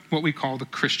about what we call the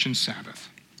Christian Sabbath?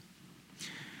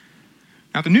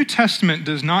 Now, the New Testament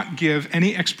does not give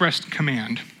any expressed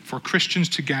command for Christians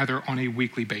to gather on a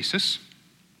weekly basis,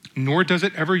 nor does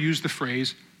it ever use the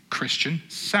phrase Christian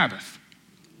Sabbath.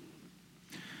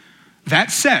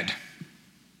 That said,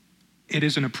 it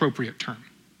is an appropriate term.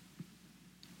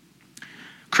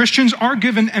 Christians are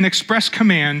given an express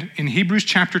command in Hebrews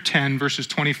chapter 10, verses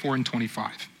 24 and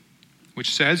 25,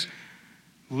 which says,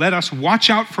 "Let us watch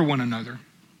out for one another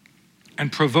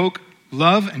and provoke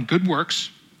love and good works,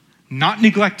 not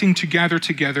neglecting to gather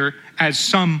together as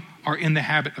some are in the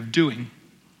habit of doing,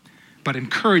 but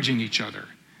encouraging each other,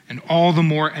 and all the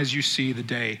more as you see the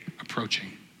day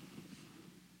approaching."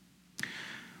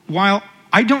 While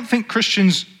I don't think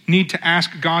Christians need to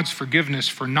ask God's forgiveness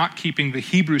for not keeping the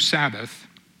Hebrew Sabbath,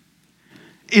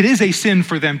 it is a sin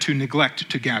for them to neglect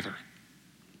to gather.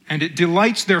 And it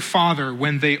delights their Father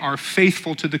when they are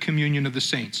faithful to the communion of the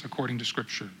saints, according to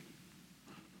Scripture.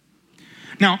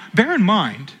 Now, bear in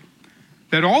mind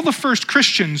that all the first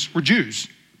Christians were Jews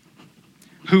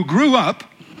who grew up,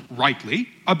 rightly,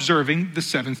 observing the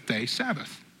seventh-day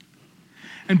Sabbath.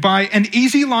 And by an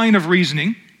easy line of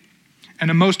reasoning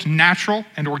and a most natural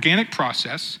and organic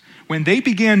process, when they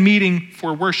began meeting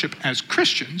for worship as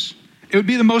Christians, it would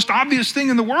be the most obvious thing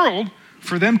in the world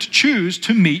for them to choose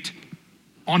to meet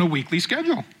on a weekly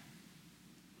schedule.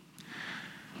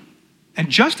 And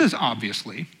just as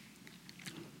obviously,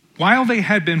 while they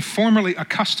had been formerly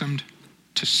accustomed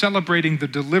to celebrating the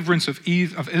deliverance of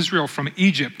Israel from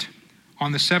Egypt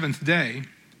on the seventh day,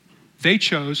 they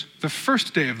chose the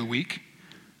first day of the week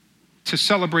to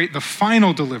celebrate the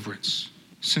final deliverance,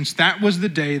 since that was the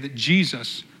day that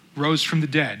Jesus rose from the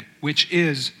dead, which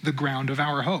is the ground of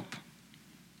our hope.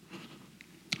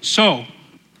 So,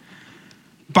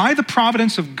 by the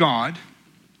providence of God,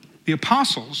 the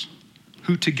apostles,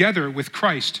 who together with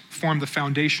Christ formed the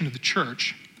foundation of the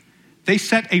church, they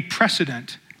set a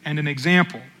precedent and an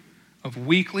example of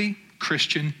weekly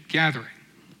Christian gathering.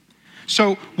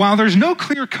 So, while there's no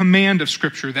clear command of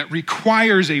Scripture that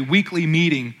requires a weekly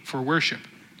meeting for worship,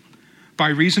 by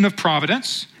reason of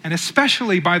providence, and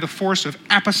especially by the force of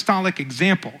apostolic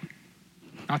example,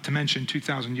 not to mention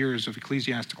 2,000 years of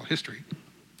ecclesiastical history,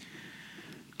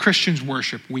 Christians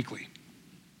worship weekly.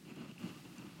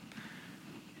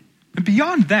 And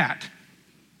beyond that,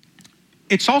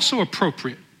 it's also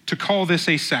appropriate to call this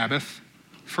a Sabbath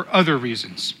for other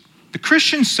reasons. The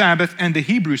Christian Sabbath and the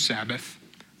Hebrew Sabbath,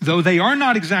 though they are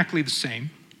not exactly the same,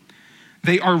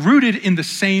 they are rooted in the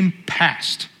same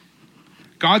past.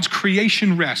 God's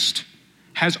creation rest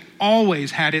has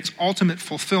always had its ultimate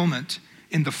fulfillment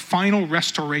in the final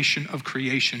restoration of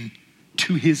creation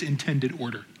to his intended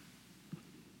order.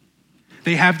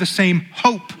 They have the same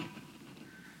hope.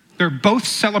 They're both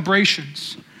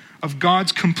celebrations of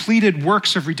God's completed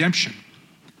works of redemption,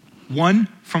 one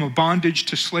from a bondage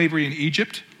to slavery in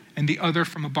Egypt and the other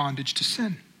from a bondage to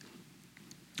sin.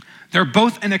 They're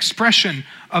both an expression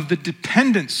of the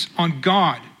dependence on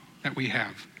God that we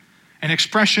have, an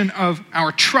expression of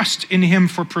our trust in him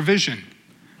for provision,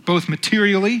 both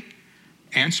materially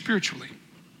and spiritually.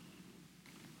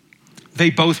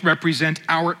 They both represent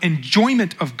our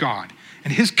enjoyment of God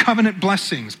and his covenant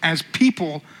blessings as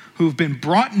people who've been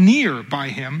brought near by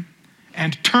him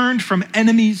and turned from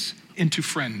enemies into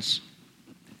friends.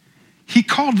 He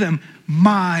called them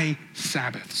my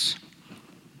Sabbaths.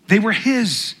 They were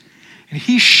his, and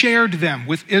he shared them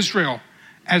with Israel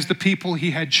as the people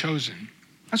he had chosen.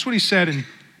 That's what he said in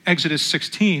Exodus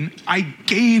 16, "I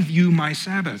gave you my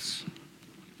Sabbaths."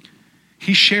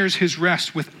 He shares his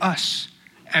rest with us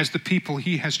as the people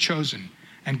he has chosen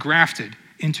and grafted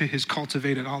into his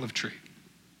cultivated olive tree.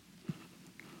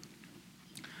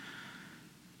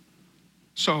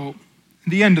 So,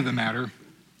 the end of the matter,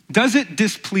 does it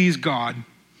displease God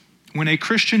when a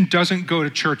Christian doesn't go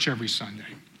to church every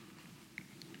Sunday?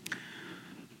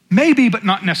 Maybe, but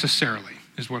not necessarily,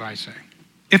 is what I say.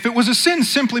 If it was a sin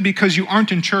simply because you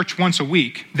aren't in church once a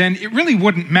week, then it really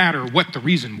wouldn't matter what the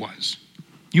reason was.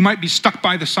 You might be stuck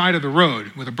by the side of the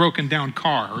road with a broken down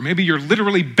car, or maybe you're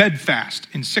literally bedfast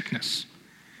in sickness.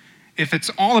 If it's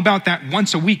all about that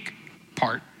once a week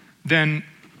part, then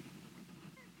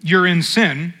you're in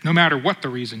sin no matter what the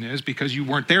reason is because you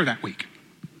weren't there that week.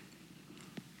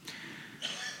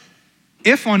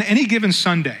 If on any given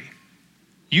Sunday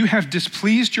you have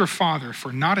displeased your Father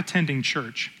for not attending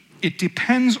church, it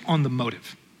depends on the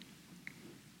motive.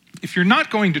 If you're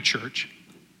not going to church,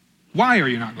 why are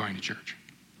you not going to church?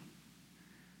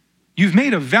 You've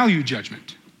made a value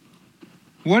judgment.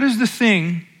 What is the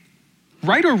thing,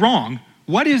 right or wrong,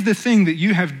 what is the thing that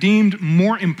you have deemed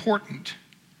more important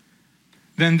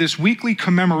than this weekly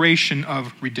commemoration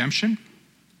of redemption,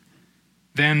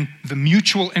 than the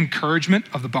mutual encouragement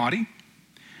of the body,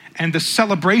 and the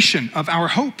celebration of our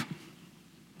hope?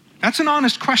 That's an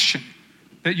honest question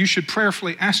that you should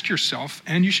prayerfully ask yourself,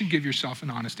 and you should give yourself an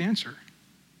honest answer.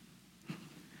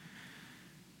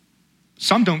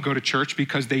 Some don't go to church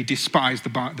because they despise the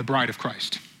bride of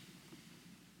Christ.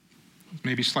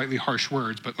 Maybe slightly harsh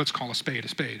words, but let's call a spade a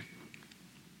spade.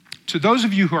 To those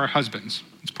of you who are husbands,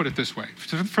 let's put it this way.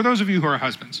 For those of you who are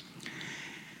husbands,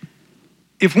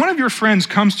 if one of your friends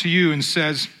comes to you and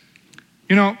says,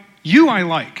 you I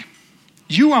like,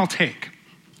 you I'll take,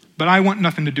 but I want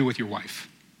nothing to do with your wife.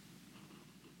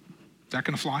 Is that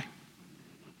going to fly?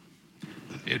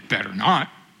 It better not.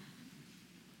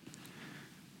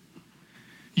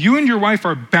 You and your wife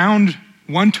are bound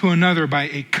one to another by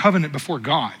a covenant before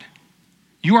God.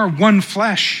 You are one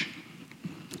flesh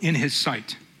in his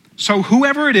sight. So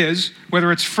whoever it is,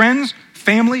 whether it's friends,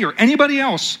 family, or anybody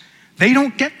else, they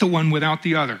don't get the one without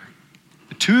the other.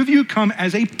 The two of you come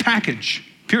as a package,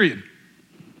 period.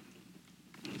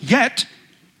 Yet,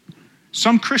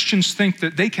 some Christians think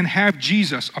that they can have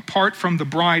Jesus apart from the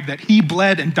bride that he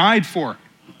bled and died for.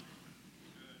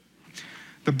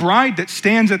 The bride that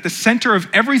stands at the center of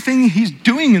everything he's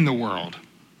doing in the world.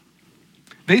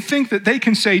 They think that they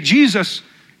can say, Jesus,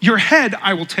 your head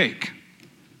I will take,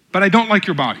 but I don't like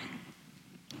your body.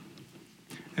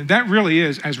 And that really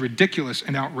is as ridiculous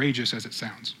and outrageous as it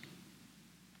sounds.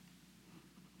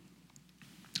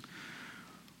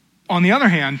 On the other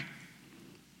hand,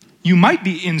 you might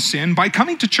be in sin by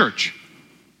coming to church.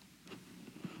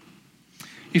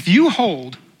 If you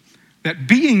hold that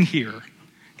being here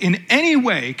in any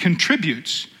way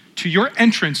contributes to your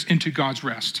entrance into God's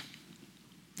rest,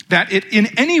 that it in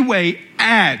any way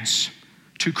adds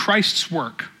to Christ's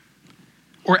work,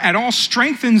 or at all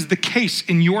strengthens the case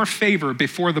in your favor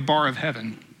before the bar of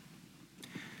heaven,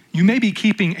 you may be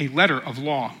keeping a letter of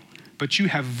law, but you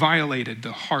have violated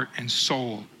the heart and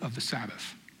soul of the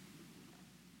Sabbath.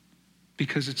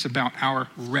 Because it's about our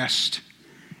rest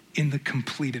in the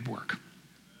completed work.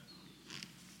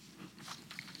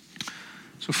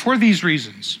 So for these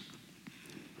reasons,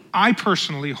 I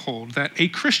personally hold that a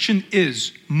Christian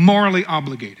is morally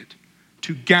obligated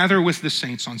to gather with the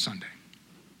saints on Sunday.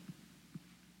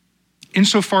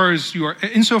 Insofar as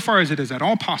it is at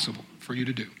all possible for you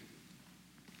to do.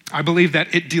 I believe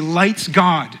that it delights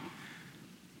God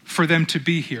for them to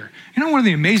be here. One of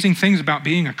the amazing things about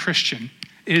being a Christian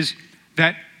is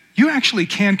that you actually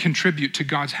can contribute to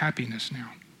God's happiness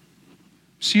now.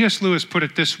 C.S. Lewis put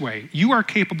it this way: you are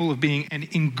capable of being an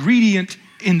ingredient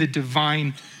in the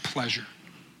divine pleasure.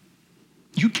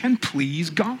 You can please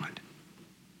God.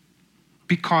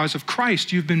 Because of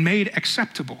Christ, you've been made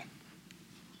acceptable.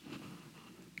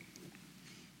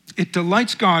 It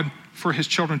delights God for his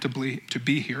children to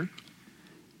be here.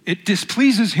 It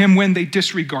displeases him when they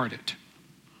disregard it.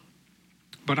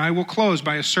 But I will close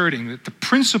by asserting that the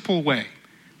principal way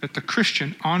that the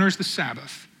Christian honors the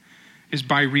Sabbath is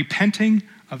by repenting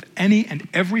of any and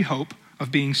every hope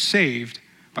of being saved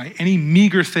by any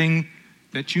meager thing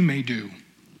that you may do,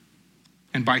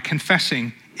 and by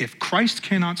confessing, if Christ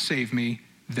cannot save me,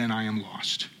 then I am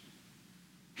lost.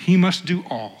 He must do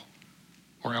all,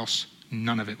 or else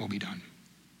none of it will be done.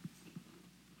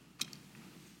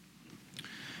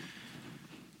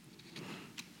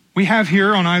 We have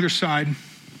here on either side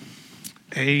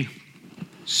a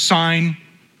sign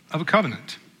of a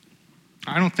covenant.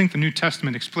 I don't think the New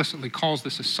Testament explicitly calls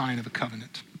this a sign of a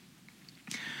covenant.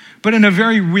 But in a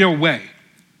very real way,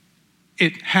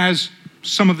 it has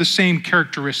some of the same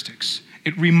characteristics.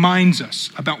 It reminds us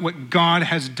about what God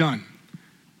has done.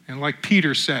 And like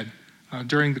Peter said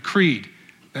during the creed,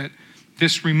 that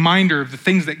this reminder of the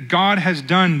things that God has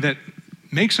done that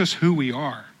makes us who we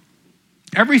are.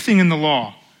 Everything in the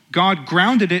law, God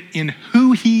grounded it in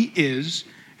who he is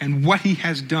and what he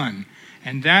has done.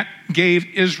 And that gave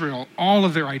Israel all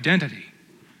of their identity.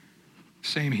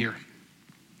 Same here.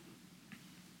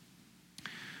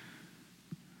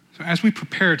 So as we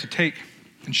prepare to take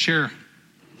and share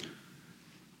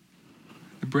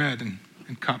the bread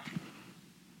and cup,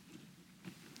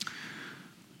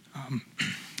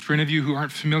 for any of you who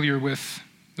aren't familiar with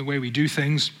the way we do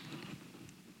things,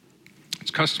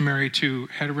 it's customary to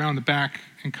head around the back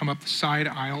and come up the side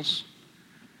aisles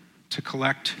to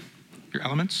collect your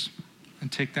elements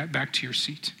and take that back to your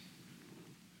seat.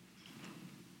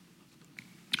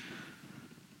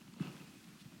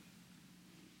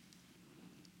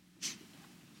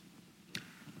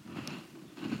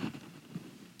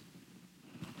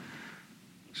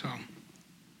 So, I'm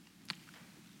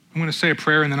going to say a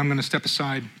prayer and then I'm going to step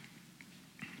aside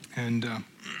and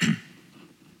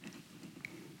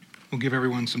we'll give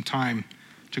everyone some time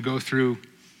to go through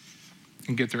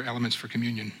and get their elements for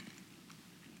communion.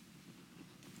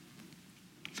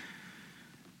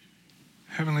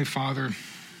 Heavenly Father,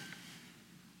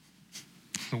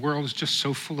 the world is just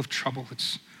so full of trouble.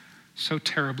 It's so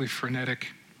terribly frenetic.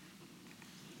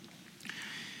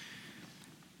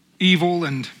 Evil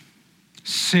and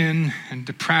sin and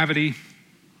depravity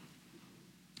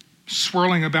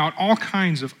swirling about, all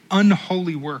kinds of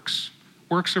unholy works,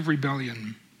 works of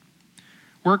rebellion,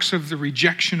 works of the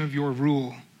rejection of your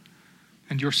rule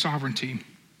and your sovereignty.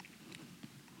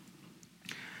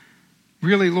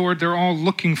 Really, Lord, they're all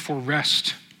looking for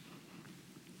rest,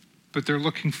 but they're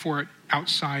looking for it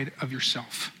outside of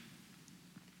yourself.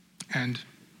 And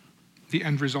the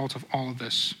end result of all of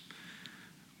this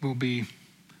will be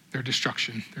their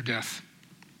destruction, their death.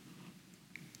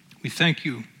 We thank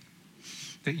you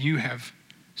that you have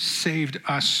saved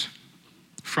us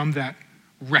from that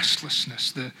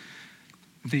restlessness,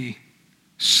 the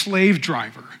slave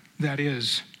driver that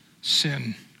is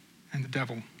sin and the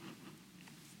devil.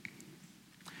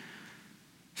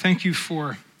 Thank you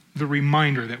for the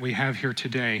reminder that we have here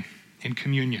today in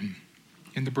communion,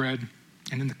 in the bread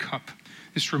and in the cup.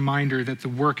 This reminder that the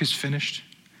work is finished,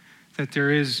 that there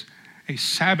is a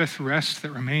Sabbath rest that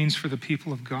remains for the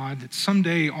people of God, that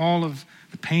someday all of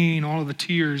the pain, all of the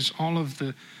tears, all of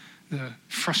the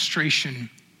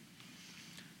frustration,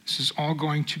 this is all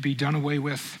going to be done away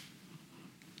with.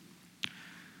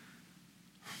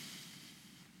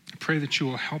 I pray that you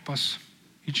will help us,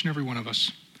 each and every one of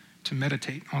us, to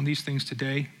meditate on these things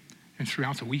today and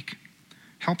throughout the week.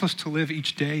 Help us to live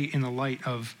each day in the light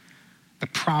of the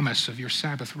promise of your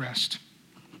Sabbath rest.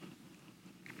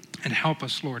 And help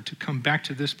us, Lord, to come back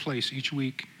to this place each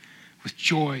week with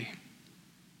joy,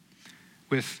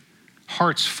 with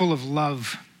hearts full of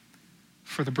love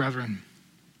for the brethren,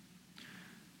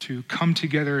 to come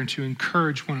together and to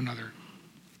encourage one another.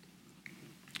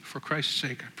 For Christ's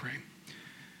sake, I pray.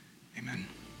 Amen.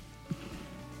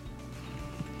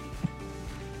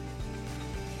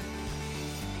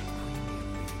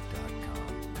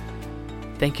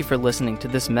 Thank you for listening to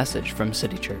this message from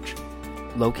City Church,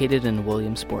 located in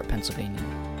Williamsport, Pennsylvania.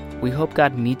 We hope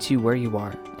God meets you where you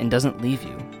are and doesn't leave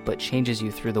you, but changes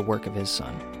you through the work of his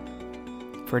Son.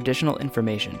 For additional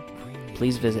information,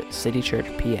 please visit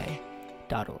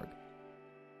citychurchpa.org.